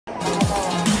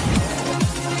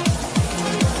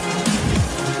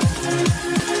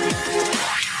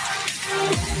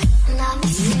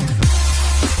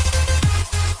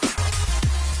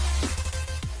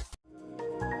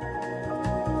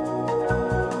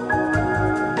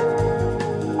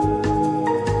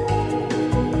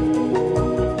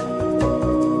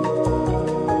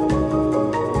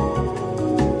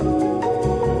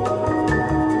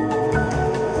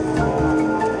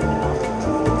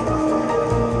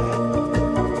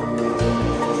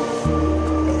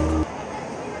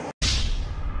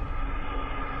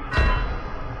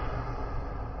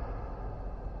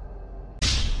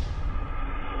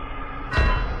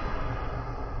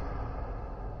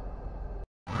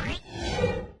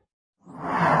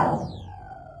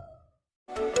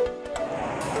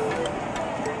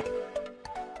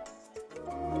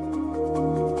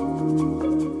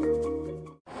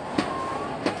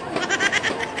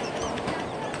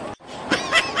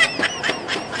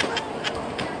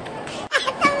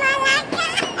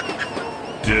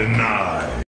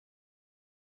Denied.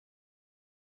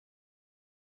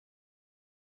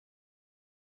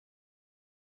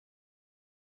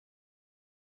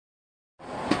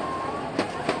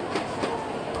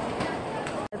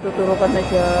 Tuturo ka na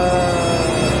siya.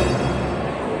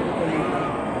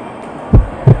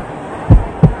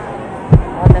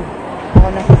 Ako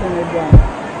na susunod yan.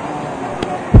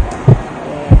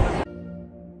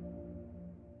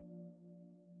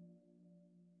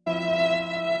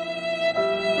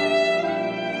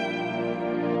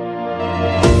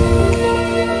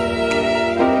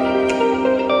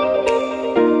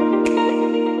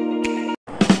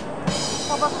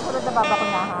 Ikaw ba susunod na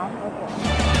babakunahan? Opo.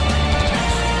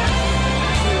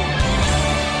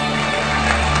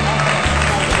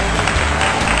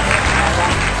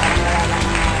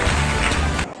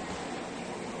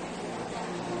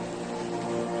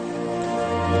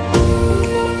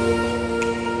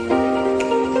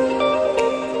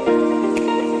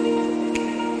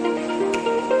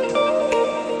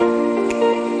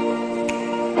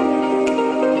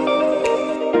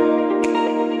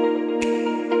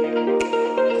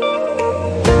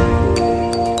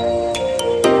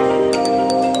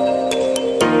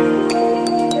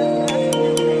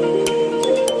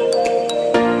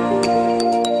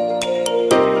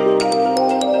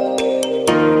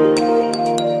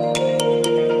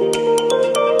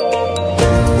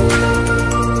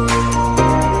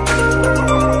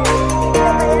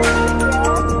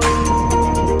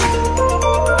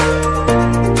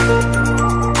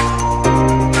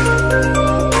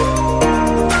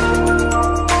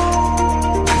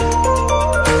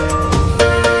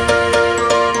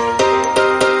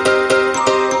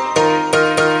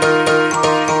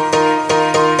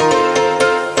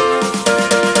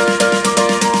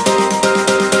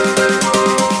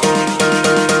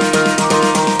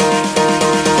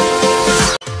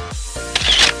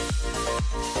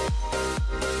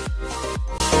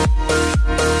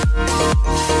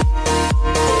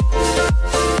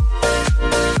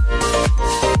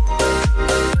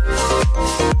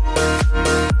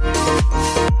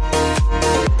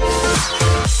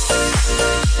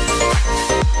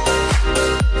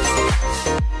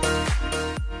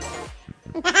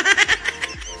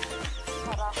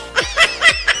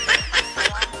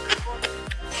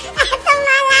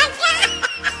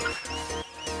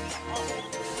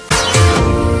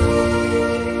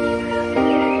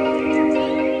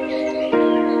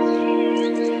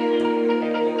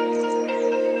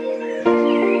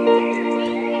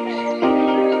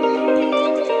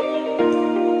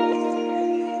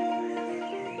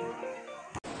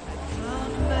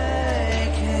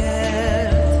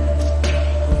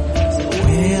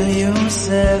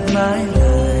 Save my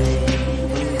life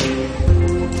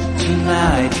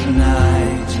tonight,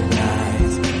 tonight,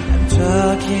 tonight. I'm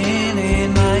talking in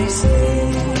my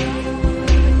sleep,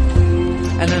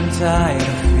 and I'm tired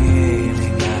of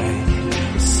feeling like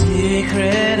a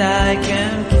secret I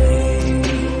can keep.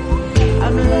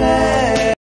 I'm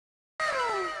late.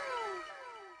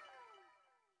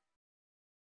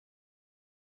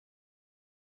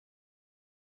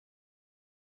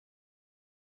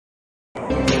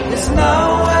 There's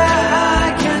nowhere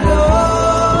I can go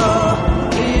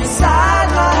inside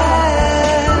my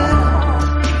head.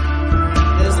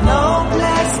 There's no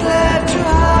place left to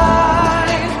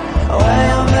hide where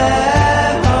your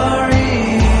memory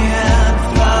had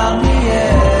found me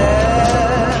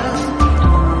yet.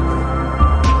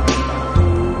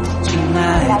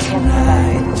 Tonight,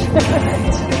 tonight,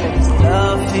 tonight, there's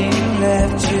nothing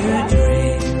left to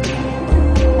dream.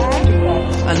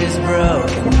 And it's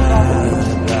broken heart.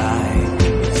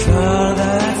 It's all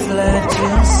that's left to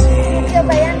see.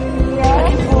 I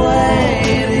keep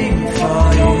waiting for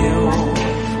you.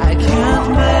 I can't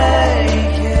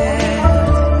make it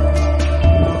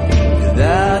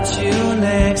without you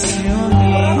next to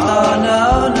me. Oh no,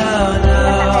 no, no.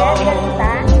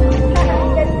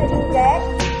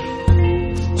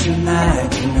 Tonight,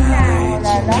 tonight,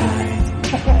 tonight,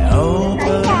 I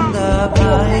opened up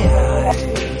my eyes.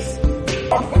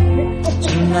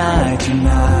 Tonight,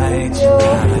 tonight,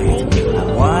 tonight, I'm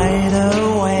wide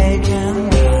awake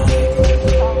and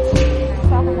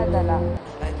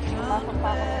I can't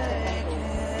make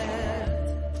it.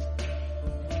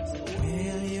 So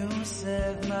will you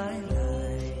save my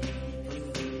life?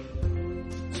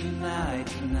 Tonight,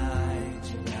 tonight,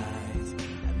 tonight,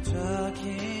 I'm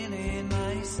talking in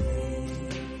my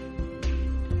sleep,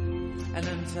 and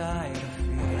I'm tired of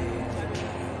feeling like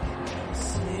a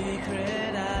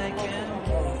secret I can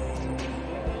keep.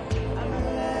 I'm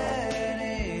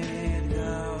letting it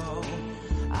go.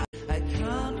 I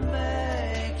can't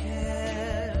make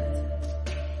it.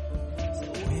 So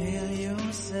will you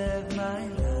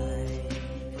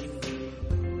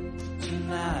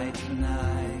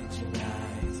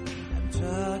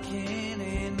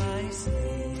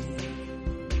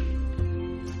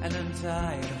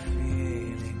tired of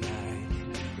feeling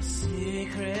like a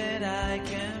secret I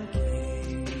can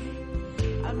keep.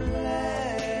 I'm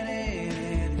letting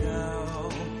it go.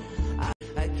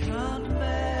 I can't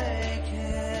make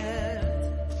it.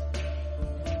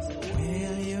 So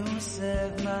will you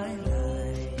save my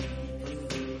life?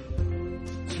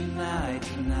 Tonight,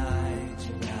 tonight,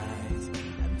 tonight,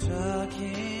 I'm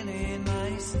talking in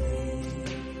my sleep.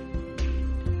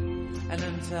 And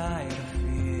I'm tired of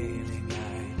feeling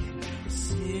like a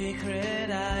secret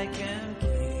I can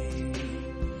keep.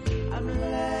 I'm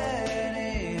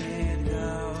letting it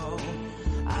go.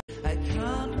 I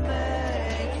can't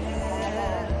make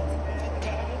it.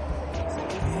 So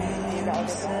will you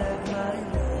save my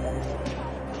life?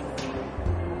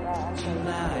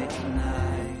 Tonight,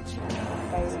 tonight,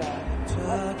 tonight, I'm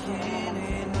talking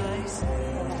in my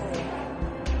sleep.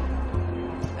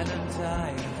 And I'm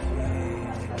tired of feeling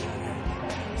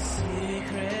like a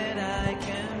secret I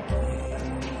can keep.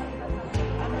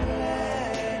 I'm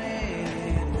letting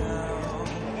it go.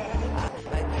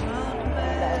 I can't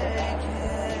make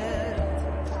it.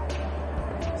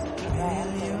 So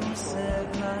will you save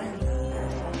my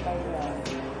life?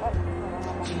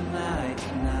 Tonight,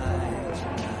 tonight,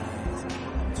 tonight,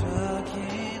 I'm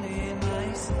talking in my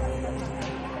sleep.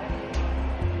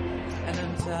 And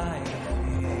I'm tired of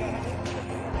feeling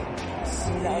like a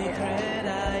secret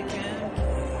I can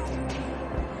keep.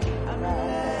 I'm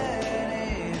letting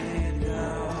it go.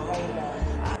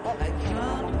 I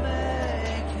can't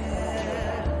make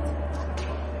it.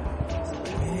 So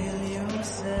will you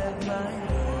save my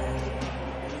life?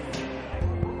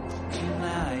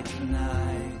 Tonight,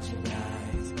 tonight,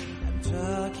 tonight, I'm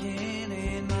talking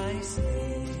in my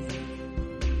sleep.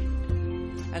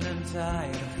 And I'm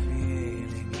tired of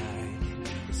feeling like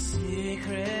a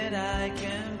secret I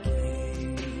can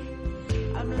keep.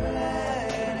 I'm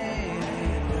letting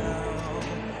it go.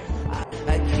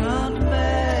 I can't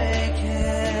make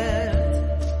it.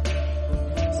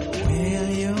 So will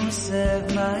you save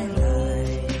my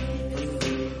life?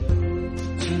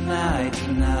 Tonight,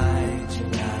 tonight,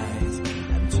 tonight,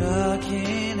 I'm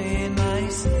talking in my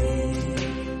sleep.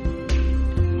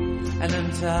 And I'm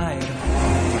tired of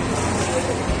feeling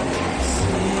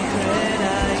secret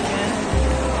I can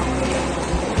keep.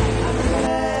 I'm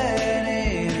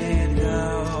letting it go.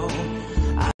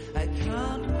 I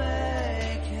can't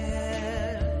make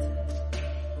it.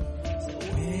 So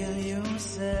will you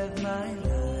save my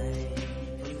life?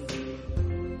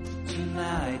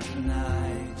 Tonight,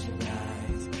 tonight,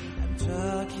 tonight, I'm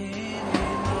talking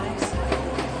in my sleep.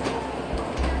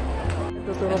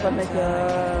 Tuturo ka na siya.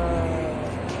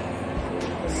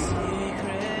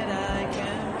 Secret I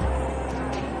can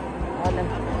keep. Ako na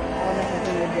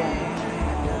susunod yan.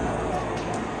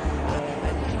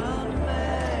 I can't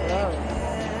make Wow.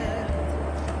 it.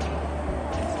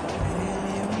 Will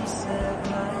you save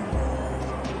my life?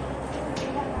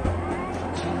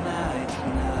 Tonight,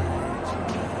 tonight,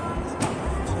 tonight,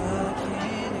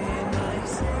 talking in my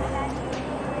sleep.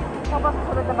 Ikaw ba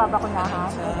susunod na babakunahan?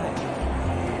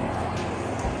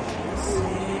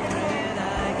 Secret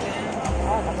I can keep.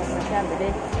 Oh, tapos na siya.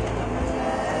 Bilis.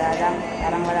 Wala lang.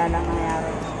 Parang wala lang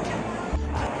nangyari.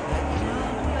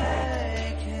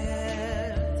 Make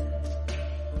it.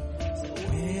 So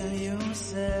will you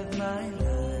save my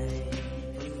life?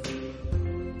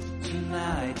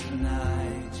 Tonight,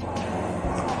 tonight,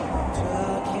 tonight,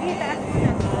 talking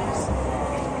in my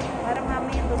sleep. Parang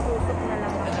mamaya tutusok na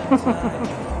lang ako. And I'm tired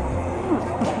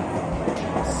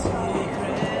of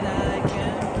secret I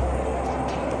can keep.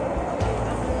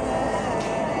 I'm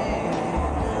letting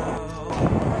it go.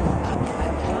 I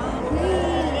can't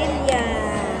Lilia!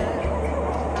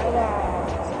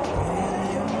 will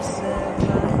you save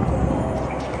my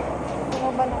life? Ano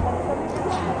ba naman sa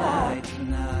Tonight,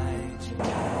 tonight,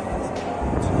 tonight,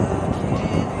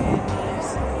 talking in my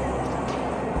sleep.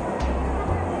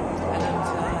 And I'm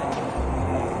tired of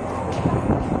feeling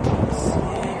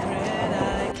secret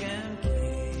I can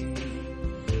keep.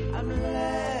 I'm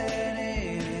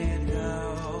letting it go.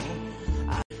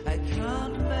 I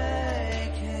can't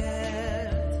make it.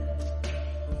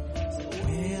 So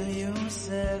will you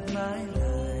save my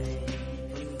life?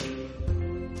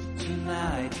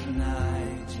 Tonight,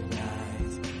 tonight,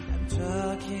 tonight, I'm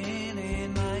talking in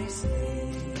my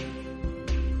sleep.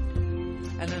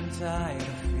 And I'm tired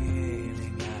of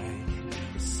feeling like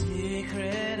a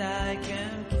secret I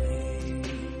can keep.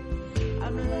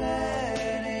 I'm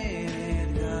letting it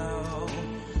go.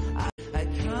 I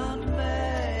can't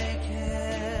make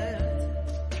it.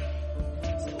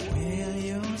 So will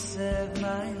you save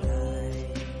my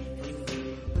life?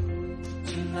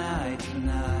 Tonight,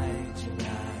 tonight,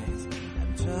 tonight,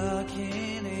 I'm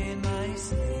talking in my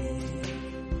sleep.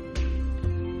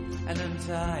 and I'm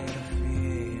tired of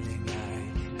feeling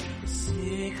like a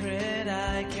secret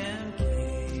I can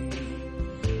keep.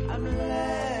 I'm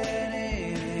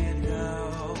letting it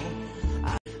go.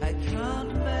 I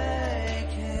can't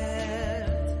make it.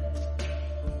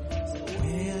 So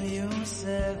will you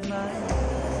save my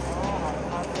life?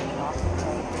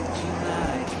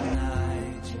 Tonight,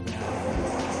 tonight,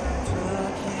 tonight,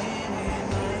 talking in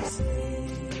my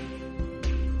sleep,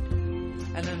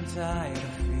 and I'm tired of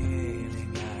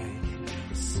feeling like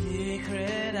a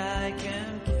secret I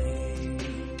can keep.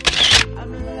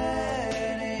 I'm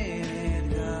letting it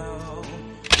go.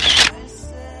 I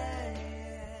say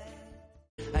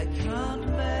it. I can't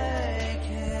make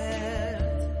it.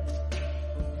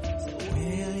 So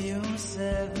will you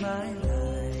save my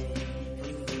life?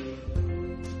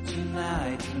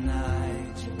 Tonight,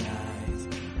 tonight, tonight,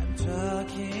 I'm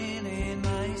talking in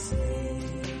my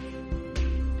sleep,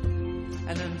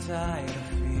 and I'm tired of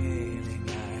feeling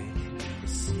like a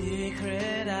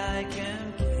secret I can